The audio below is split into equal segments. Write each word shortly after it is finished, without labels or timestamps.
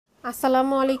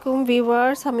আসসালামু আলাইকুম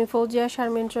ভিউয়ার্স, আমি ফৌজিয়া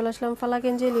শারমিন চলে আসলাম ফালাক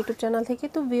এঞ্জেল ইউটিউব চ্যানেল থেকে।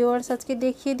 তো ভিউয়ার্স, আজকে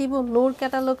দেখিয়ে দিব নূর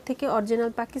ক্যাটালগ থেকে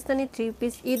অরিজিনাল পাকিস্তানি 3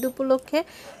 পিস ঈদ উপলক্ষে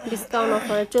ডিসকাউন্ট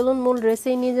অফারে। চলুন মূল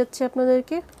ড্রেসেই নিয়ে যাচ্ছি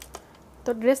আপনাদেরকে। তো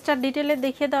ড্রেসটার ডিটেলে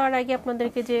দেখিয়ে দেওয়ার আগে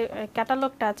আপনাদেরকে যে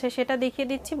ক্যাটালগটা আছে সেটা দেখিয়ে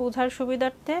দিচ্ছি বোঝার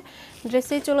সুবিধার্থে।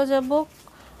 ড্রেসেই চলে যাব।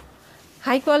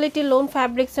 হাই কোয়ালিটি লোন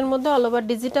ফ্যাব্রিক্সের মধ্যে অল ওভার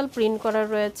ডিজিটাল প্রিন্ট করা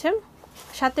রয়েছে,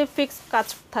 সাথে ফিক্স কাজ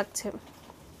থাকছে।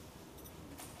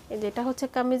 যেটা হচ্ছে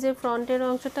কামিজের ফ্রন্টের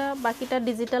অংশটা, বাকিটা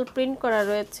ডিজিটাল প্রিন্ট করা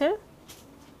রয়েছে।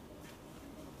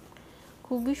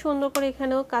 খুবই সুন্দর করে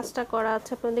এখানেও কাজটা করা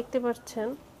আছে, আপনারা দেখতে পাচ্ছেন।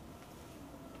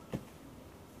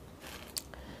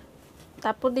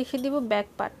 তারপর দেখিয়ে দিব ব্যাক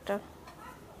পার্টটা।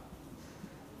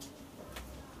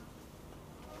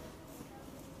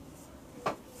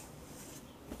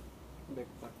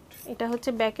 এটা হচ্ছে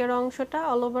ব্যাকের অংশটা,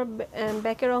 অল ওভার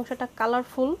ব্যাকের অংশটা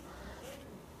কালারফুল।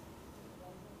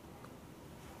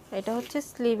 এটা হচ্ছে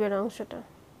স্লিভের অংশটা।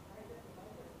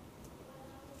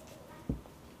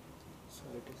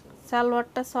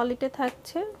 সালোয়ারটা সলিডে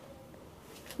থাকছে।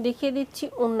 দেখিয়ে দিচ্ছি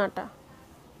ওড়নাটা।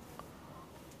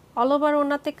 অল ওভার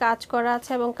ওড়নাতে কাজ করা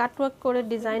আছে এবং কাটওয়ার্ক করে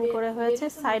ডিজাইন করা হয়েছে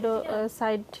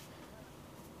সাইড।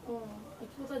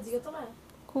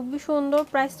 খুবই সুন্দর।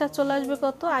 প্রাইসটা চলে আসবে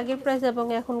কত? আগের প্রাইস এবং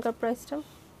এখনকার প্রাইসটা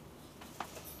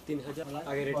 3000।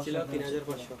 আগে রেট ছিল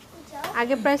 3500।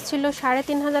 আগে প্রাইস ছিল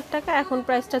 3500 টাকা, এখন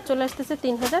প্রাইসটা চলে আসতেছে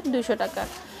 3200 টাকা।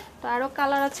 তো আরও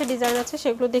কালার আছে, ডিজাইন আছে,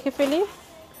 সেগুলো দেখে ফেলি।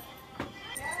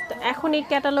 তো এখন এই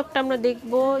ক্যাটালগটা আমরা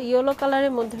দেখব। ইয়েলো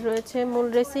কালারের মধ্যে রয়েছে, মূল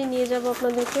ড্রেসেই নিয়ে যাব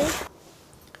আপনাদেরকে।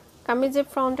 কামিজের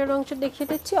ফ্রন্টের অংশ দেখিয়ে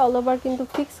দিচ্ছি, অল ওভার কিন্তু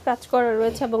ফিক্স কাজ করা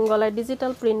রয়েছে এবং গলায়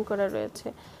ডিজিটাল প্রিন্ট করা রয়েছে।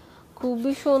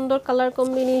 খুবই সুন্দর কালার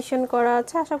কম্বিনেশন করা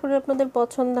আছে, আশা করি আপনাদের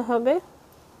পছন্দ হবে।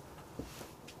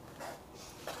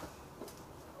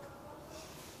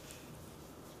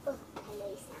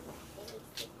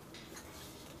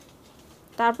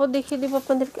 তারপর দেখিয়ে দিব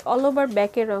আপনাদেরকে অল ওভার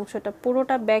ব্যাকের অংশটা,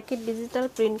 পুরোটা ব্যাকে ডিজিটাল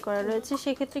প্রিন্ট করা রয়েছে,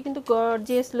 সেক্ষেত্রে কিন্তু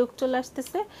গর্জিয়াস লুক চলে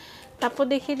আসতেছে। তারপর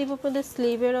দেখিয়ে দিব আপনাদের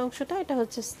স্লিভের অংশটা। এটা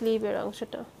হচ্ছে স্লিভের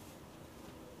অংশটা।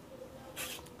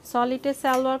 সলিডে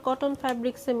সালোয়ার কটন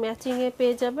ফ্যাব্রিক্সে ম্যাচিংয়ে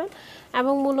পেয়ে যাবেন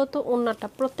এবং মূলত ওড়নাটা,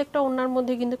 প্রত্যেকটা ওড়নার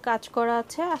মধ্যে কিন্তু কাজ করা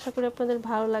আছে, আশা করি আপনাদের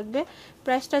ভালো লাগবে।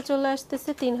 প্রাইসটা চলে আসতেছে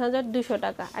 3200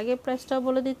 টাকা। আগে প্রাইসটাও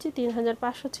বলে দিচ্ছি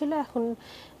 3500 ছিল, এখন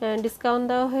ডিসকাউন্ট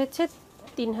দেওয়া হয়েছে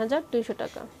 3200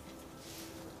 টাকা।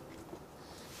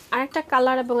 আরেকটা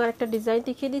কালার এবং আরেকটা ডিজাইন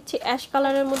দেখিয়ে দিচ্ছি। অ্যাশ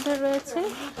কালারের মধ্যে রয়েছে।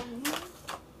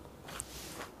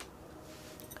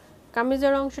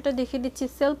 কামিজের অংশটা দেখিয়ে দিচ্ছি,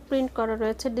 সেলফ প্রিন্ট করা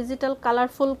রয়েছে, ডিজিটাল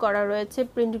কালারফুল করা রয়েছে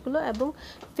প্রিন্টগুলো এবং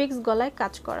ফিক্স গলায়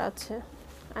কাজ করা আছে।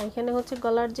 আর এখানে হচ্ছে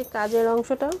গলার যে কাজের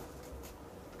অংশটা।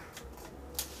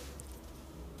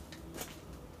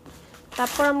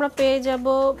 তারপর আমরা পেয়ে যাব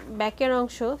ব্যাকের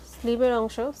অংশ, স্লিভের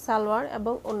অংশ, সালোয়ার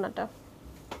এবং ওড়নাটা।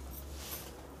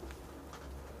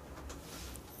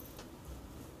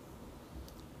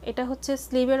 এটা হচ্ছে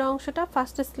স্লিভের অংশটা।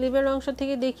 ফার্স্টে স্লিভের অংশ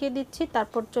থেকে দেখিয়ে দিচ্ছি,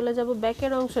 তারপর চলে যাব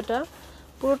ব্যাকের অংশটা।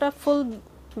 পুরোটা ফুল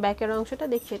ব্যাকের অংশটা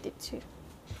দেখিয়ে দিচ্ছি।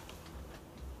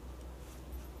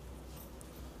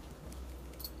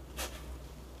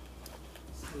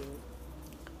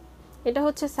 এটা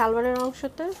হচ্ছে সালোয়ারের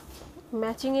অংশটা,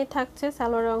 ম্যাচিংয়ে থাকছে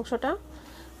সালোয়ারের অংশটা,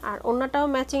 আর ওড়নাটাও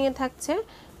ম্যাচিংয়ে থাকছে।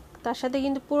 তার সাথে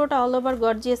কিন্তু পুরোটা অল ওভার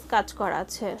গর্জিয়াস কাজ করা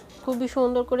আছে, খুবই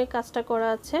সুন্দর করে কাজটা করা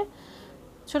আছে।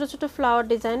 ছোট ছোট ফ্লাওয়ার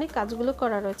ডিজাইনে কাজগুলো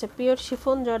করা রয়েছে। পিওর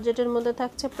শিফন জর্জেটের মধ্যে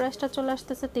থাকছে। প্রাইসটা চলে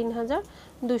আসতেছে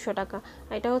 3200 টাকা।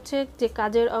 এটা হচ্ছে যে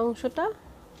কাজের অংশটা।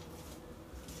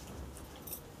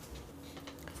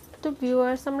 তো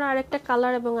ভিউয়ার্স, আমরা আরেকটা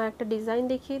কালার এবং আরেকটা ডিজাইন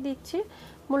দেখিয়ে দিচ্ছি।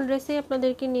 মূল ড্রেসেই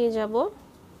আপনাদেরকে নিয়ে যাব।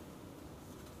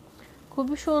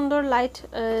 খুবই সুন্দর লাইট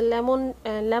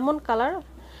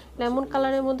লেমন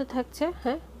কালারের মধ্যে থাকছে।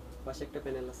 হ্যাঁ, পাশে একটা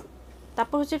প্যানেল আছে।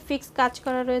 তারপর হচ্ছে ফিক্স কাজ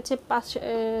করা রয়েছে, পাশে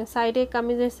সাইডে,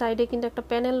 কামিজের সাইডে কিন্তু একটা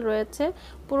প্যানেল রয়েছে,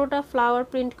 পুরোটা ফ্লাওয়ার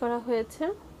প্রিন্ট করা হয়েছে।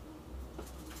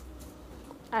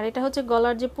 আর এটা হচ্ছে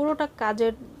গলার যে পুরোটা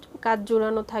কাজ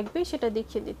জোড়ানো থাকবে সেটা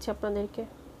দেখিয়ে দিচ্ছি আপনাদেরকে।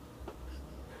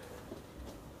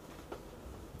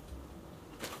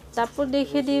 তারপর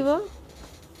দেখিয়ে দিব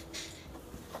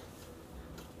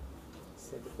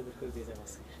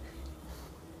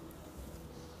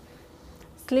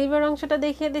স্লিভের অংশটা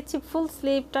দেখিয়ে দিচ্ছি। ফুল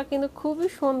স্লিভটা কিন্তু খুবই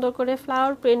সুন্দর করে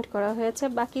ফ্লাওয়ার প্রিন্ট করা হয়েছে।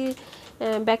 বাকি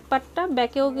ব্যাক পার্টটা,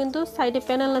 ব্যাকেও কিন্তু সাইডে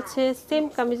প্যানেল আছে, সেম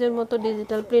কামিজের মতো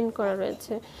ডিজিটাল প্রিন্ট করা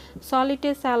রয়েছে।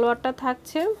 সলিডে সালোয়ারটা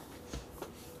থাকছে,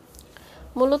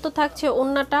 মূলত থাকছে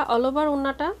ওড়নাটা, অল ওভার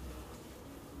ওড়নাটা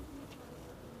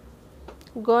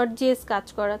গর্জিয়াস কাজ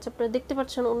করা আছে। আপনারা দেখতে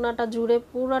পাচ্ছেন ওড়নাটা জুড়ে,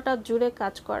 পুরোটা জুড়ে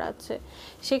কাজ করা আছে,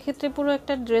 সেক্ষেত্রে পুরো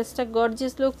একটা ড্রেসটা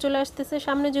গর্জিয়াস লুক চলে আসতেছে।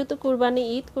 সামনে যেহেতু কুরবানি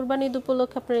ঈদ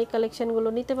উপলক্ষে আপনারা এই কালেকশনগুলো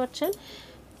নিতে পারছেন।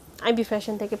 আইবি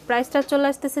ফ্যাশন থেকে। প্রাইসটা চলে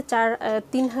আসতেছে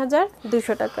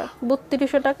 3200 টাকা,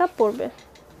 3200 টাকা পড়বে।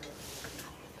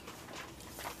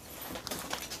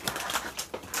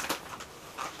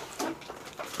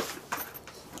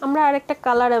 আমরা আরেকটা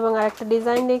কালার এবং আরেকটা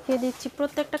ডিজাইন দেখিয়ে দিচ্ছি।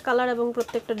 প্রত্যেকটা কালার এবং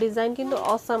প্রত্যেকটা ডিজাইন কিন্তু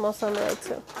অসাম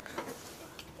রয়েছে।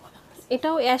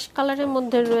 এটাও অ্যাশ কালারের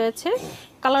মধ্যে রয়েছে,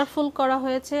 কালারফুল করা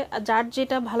হয়েছে। যার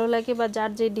যেটা ভালো লাগে বা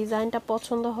যার যে ডিজাইনটা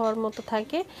পছন্দ হওয়ার মতো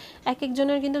থাকে, এক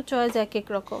একজনের কিন্তু চয়েস এক এক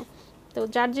রকম। তো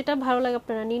যার যেটা ভালো লাগে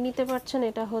আপনারা নিয়ে নিতে পারছেন।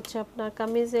 এটা হচ্ছে আপনার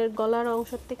কামিজের গলার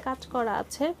অংশতে কাজ করা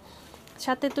আছে,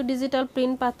 সাথে তো ডিজিটাল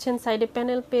প্রিন্ট পাচ্ছেন, সাইডে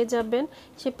প্যানেল পেয়ে যাবেন।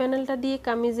 সেই প্যানেলটা দিয়ে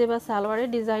কামিজে বা সালোয়ারে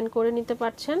ডিজাইন করে নিতে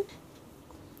পারছেন।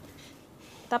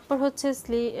 তারপর হচ্ছে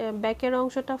ব্যাকের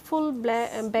অংশটা ফুল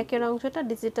ব্যাকের অংশটা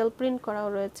ডিজিটাল প্রিন্ট করাও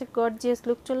রয়েছে, গর্জিয়াস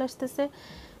লুক চলে আসতেছে।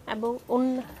 এবং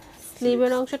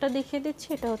স্লিভের অংশটা দেখিয়ে দিচ্ছি,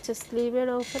 এটা হচ্ছে স্লিভের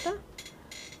অংশটা।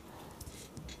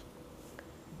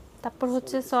 তারপর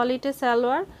হচ্ছে সলিডে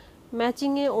সালোয়ার,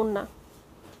 ম্যাচিংয়ে ওড়না,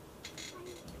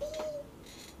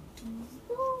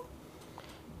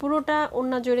 পুরোটা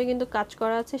ওড়না জুড়ে কিন্তু কাজ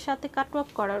করা আছে, সাথে কাটওয়ার্ক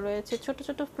করা রয়েছে, ছোট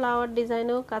ছোট ফ্লাওয়ার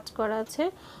ডিজাইনেও কাজ করা আছে।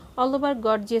 অল ওভার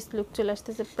গর্জিয়াস লুক চলে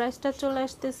আসতেছে। প্রাইসটা চলে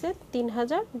আসতেছে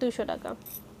 3200 টাকা।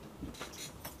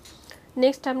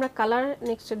 নেক্সট আমরা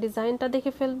নেক্সট ডিজাইনটা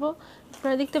দেখে ফেলবো।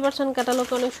 আপনারা দেখতে পাচ্ছেন ক্যাটালগ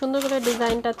অনেক সুন্দর করে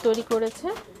ডিজাইনটা তৈরি করেছে।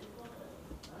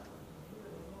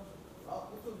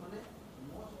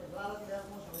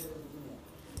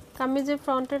 কামিজের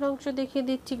ফ্রন্টের অংশ দেখিয়ে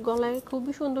দিচ্ছি, গলায়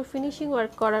খুবই সুন্দর ফিনিশিং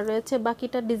ওয়ার্ক করা রয়েছে,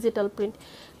 বাকিটা digital print,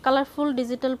 colourful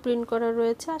digital print করা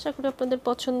রয়েছে। আশা করি আপনাদের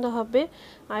পছন্দ হবে।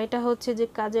 আর এটা হচ্ছে যে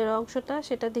কাজের অংশটা,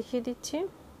 সেটা দেখিয়ে দিচ্ছি।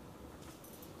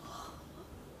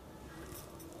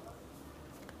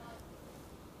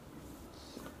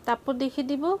 তারপর দেখিয়ে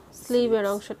দিব স্লিভের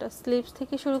অংশটা, স্লিভ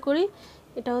থেকে শুরু করি।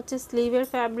 এটা হচ্ছে স্লিভের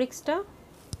ফ্যাব্রিক্সটা।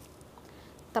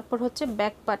 তারপর হচ্ছে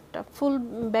ব্যাক পার্টটা, ফুল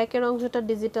ব্যাকের অংশটা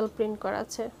ডিজিটাল প্রিন্ট করা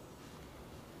আছে।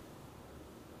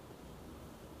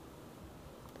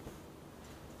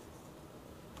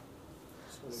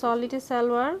 সলিডে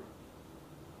সালোয়ার,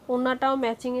 ওড়নাটাও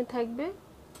ম্যাচিংয়ে থাকবে,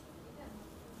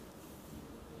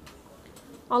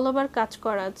 অল ওভার কাজ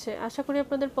করা আছে। আশা করি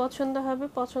আপনাদের পছন্দ হবে।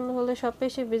 পছন্দ হলে শপে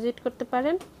এসে ভিজিট করতে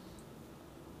পারেন।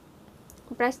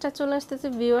 প্রাইসটা চলে আসতেছে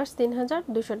ভিউয়ার্স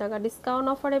 3200 টাকা, ডিসকাউন্ট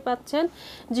অফারে পাচ্ছেন।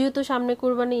 যেহেতু সামনে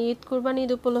কুরবানি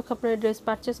ঈদ উপলক্ষে আপনারা ড্রেস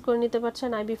পারচেস করে নিতে পারছেন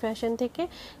আইবি ফ্যাশন থেকে।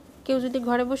 কেউ যদি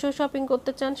ঘরে বসে শপিং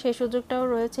করতে চান সেই সুযোগটাও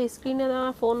রয়েছে। স্ক্রিনে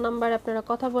দেওয়া ফোন নাম্বারে আপনারা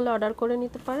কথা বলে অর্ডার করে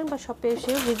নিতে পারেন বা শপে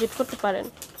এসে ভিজিট করতে পারেন।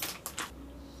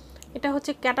 এটা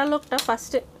হচ্ছে ক্যাটালগটা।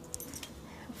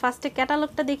 ফার্স্টে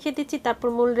ক্যাটালগটা দেখিয়ে দিচ্ছি, তারপর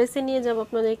মূল ড্রেসে নিয়ে যাব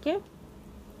আপনাদেরকে।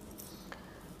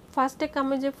 ফার্স্টে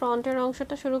কামিজের ফ্রন্টের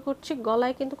অংশটা শুরু করছি।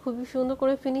 গলায় কিন্তু খুবই সুন্দর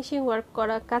করে ফিনিশিং ওয়ার্ক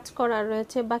করা কাজ করা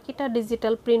রয়েছে, বাকিটা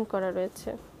ডিজিটাল প্রিন্ট করা রয়েছে।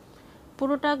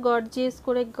 পুরোটা গর্জিয়াস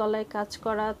করে গলায় কাজ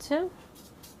করা আছে।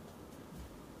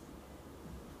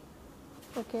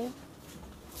 ওকে,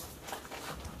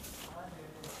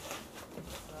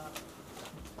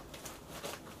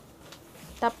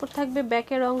 তারপর থাকবে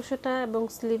ব্যাকের অংশটা এবং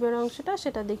স্লিভের অংশটা,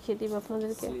 সেটা দেখিয়ে দিব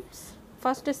আপনাদেরকে।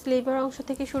 ফার্স্টে স্লিভের অংশ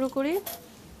থেকে শুরু করি,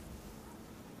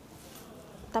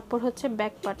 তারপর হচ্ছে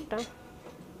ব্যাক পার্টটা।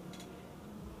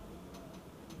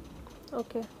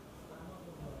 ওকে,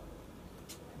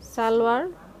 সালোয়ার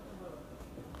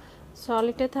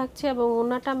সলিডে থাকছে এবং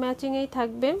ওড়নাটা ম্যাচিংয়েই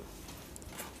থাকবে।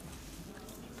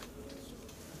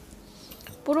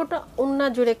 পুরোটা ওড়না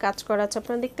জুড়ে কাজ করা আছে।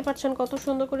 আপনারা দেখতে পাচ্ছেন কত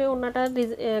সুন্দর করে ওড়নাটা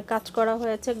কাজ করা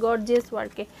হয়েছে গর্জিয়াস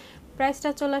ওয়ার্কে। প্রাইসটা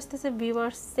চলে আসতেছে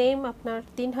ভিউয়ার্স সেম আপনার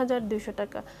 3200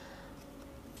 টাকা।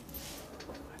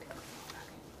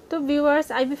 তো ভিউয়ার্স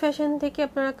আইবি ফ্যাশন থেকে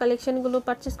আপনারা কালেকশনগুলো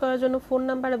পারচেস করার জন্য ফোন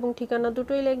নাম্বার এবং ঠিকানা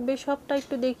দুটোই লিখবে। শপটা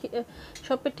একটু দেখি,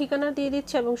 শপের ঠিকানা দিয়ে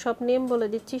দিচ্ছি এবং শপ নেম বলে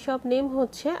দিচ্ছি। শপ নেম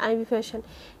হচ্ছে আইবি ফ্যাশন,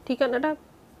 ঠিকানাটা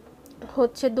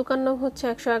হচ্ছে দোকান নাম হচ্ছে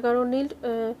 111 নীল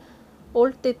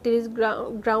ওল্ড 33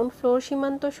 গ্রাউন্ড ফ্লোর,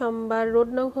 সীমান্ত সোমবার রোড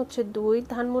নং হচ্ছে 2,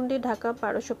 ধানমন্ডি, ঢাকা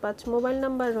 1205। মোবাইল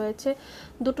নাম্বার রয়েছে,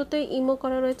 দুটোতেই ইমো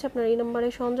করা রয়েছে, আপনার এই নাম্বারে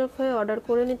সংযোগ হয়ে অর্ডার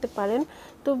করে নিতে পারেন।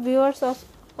 তো ভিউয়ার্স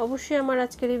অবশ্যই আমার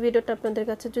আজকের এই ভিডিওটা আপনাদের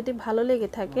কাছে যদি ভালো লেগে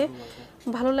থাকে,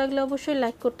 ভালো লাগলে অবশ্যই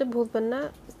লাইক করতে ভুলবেন না,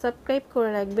 সাবস্ক্রাইব করে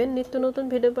রাখবেন, নিত্য নতুন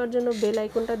ভিডিও পাওয়ার জন্য বেল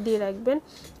আইকনটা দিয়ে রাখবেন।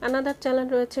 আনাদার চ্যানেল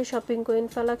রয়েছে শপিং কুইন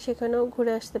ফালাক, সেখানেও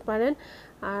ঘুরে আসতে পারেন।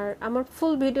 আর আমার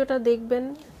ফুল ভিডিওটা দেখবেন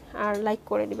আর লাইক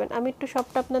করে দিবেন। আমি একটু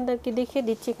শপটা আপনাদেরকে দেখিয়ে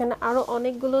দিচ্ছি। এখানে আরও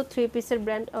অনেকগুলো 3 পিসের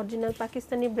ব্র্যান্ড, অরিজিনাল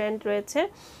পাকিস্তানি ব্র্যান্ড রয়েছে।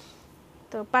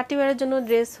 তো পার্টিওয়ারের জন্য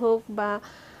ড্রেস হোক বা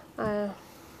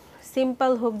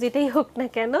সিম্পল হোক, যেটাই হোক না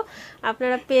কেন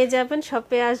আপনারা পেয়ে যাবেন।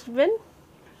 শপে আসবেন,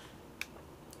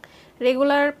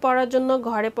 রেগুলার পরার জন্য,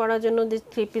 ঘরে পরার জন্য যে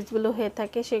 3 পিসগুলো হয়ে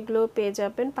থাকে সেগুলোও পেয়ে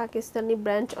যাবেন। পাকিস্তানি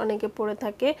ব্র্যান্ড অনেকে পরে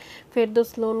থাকে, ফেরদৌস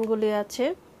লোনগুলি আছে।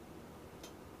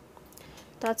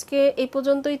 তো আজকে এই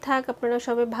পর্যন্তই থাক, আপনারা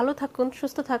সবাই ভালো থাকুন,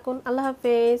 সুস্থ থাকুন, আল্লাহ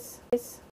হাফেজ।